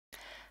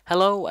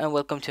Hello and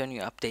welcome to a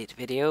new update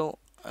video.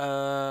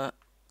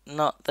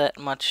 Not that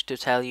much to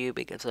tell you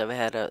because I've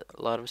had a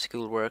lot of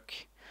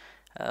schoolwork.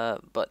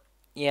 But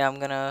yeah, I'm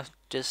gonna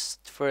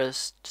just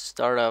first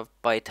start off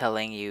by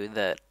telling you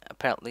that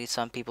apparently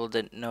some people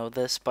didn't know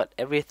this, but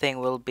everything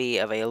will be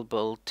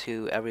available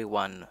to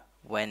everyone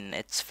when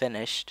it's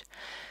finished.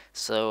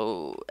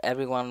 So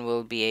everyone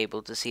will be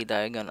able to see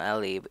Diagon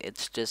Alley.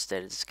 It's just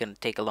that it's gonna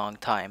take a long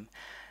time.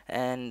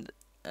 And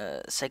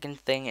second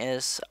thing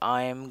is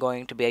I'm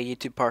going to be a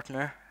YouTube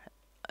partner.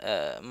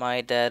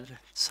 My dad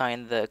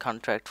signed the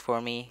contract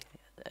for me.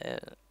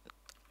 Uh,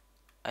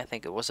 I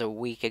think it was a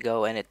week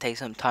ago, and it takes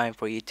some time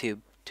for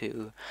YouTube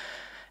to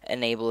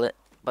enable it,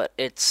 but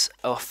it's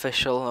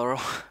official or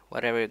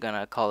whatever you're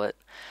gonna call it.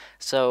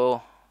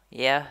 So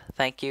yeah,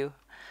 thank you.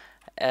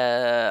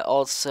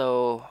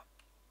 Also,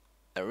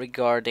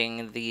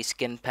 regarding the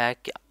skin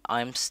pack,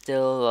 I'm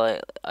still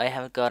I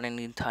haven't got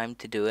any time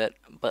to do it,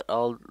 but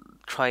I'll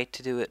try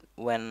to do it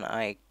when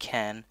I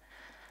can.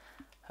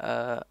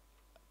 Uh,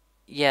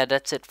 Yeah,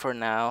 that's it for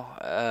now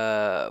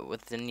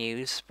with the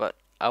news, but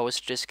I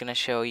was just gonna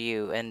show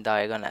you in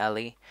Diagon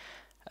Alley.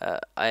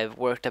 I've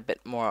worked a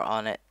bit more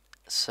on it,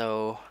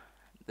 so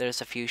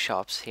there's a few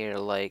shops here,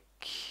 like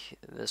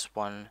this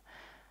one,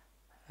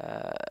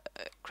 uh,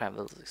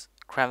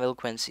 Cranville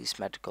Quincy's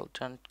Medical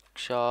Junk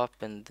Shop,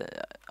 and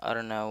I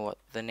don't know what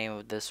the name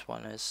of this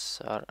one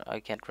is.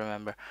 I can't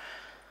remember.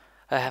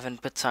 I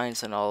haven't put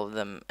signs on all of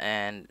them,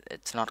 and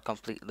it's not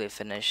completely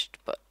finished,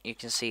 but you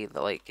can see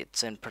that like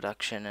it's in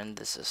production, and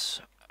this is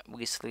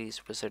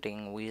Weasley's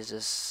Wizarding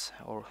Wheezes,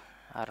 or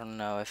I don't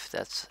know if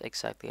that's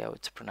exactly how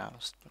it's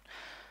pronounced.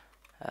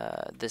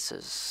 This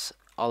is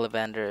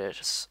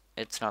Ollivander's.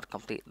 It's not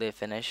completely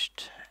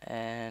finished,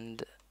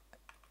 and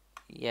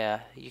yeah,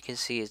 you can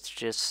see it's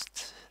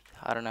just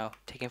I don't know,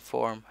 taking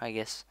form, I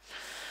guess.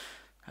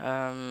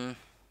 Um,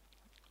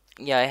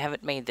 yeah, I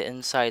haven't made the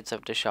insides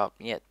of the shops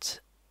yet,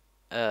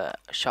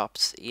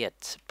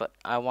 but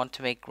I want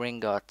to make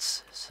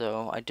Gringotts,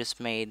 so I just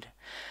made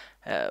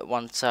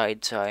one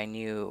side so I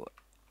knew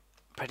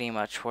pretty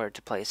much where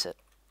to place it.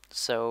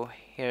 So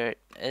here it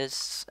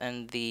is,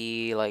 and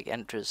the like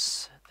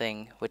entrance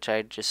thing, which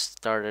I just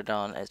started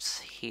on, is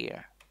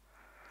here.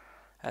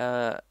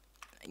 Uh,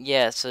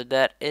 yeah, so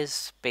that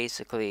is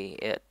basically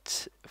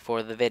it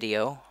for the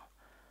video.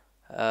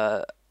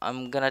 Uh,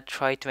 I'm gonna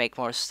try to make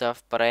more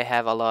stuff, but I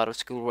have a lot of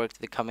schoolwork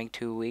the coming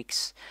 2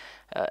 weeks.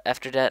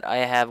 After that,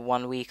 I have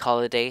 1 week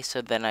holiday,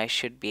 so then I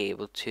should be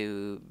able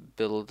to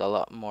build a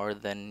lot more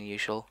than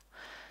usual.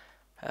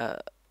 Uh,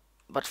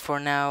 but for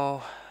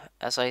now,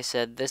 as I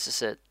said, this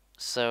is it.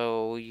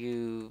 So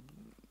you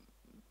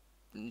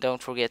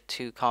don't forget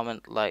to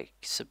comment, like,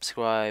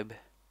 subscribe,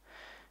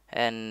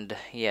 and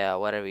yeah,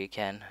 whatever you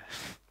can.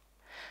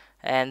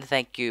 And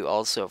thank you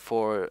also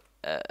for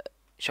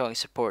showing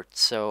support,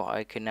 so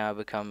I can now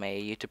become a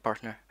YouTube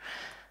partner.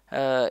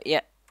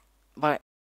 Yeah, bye.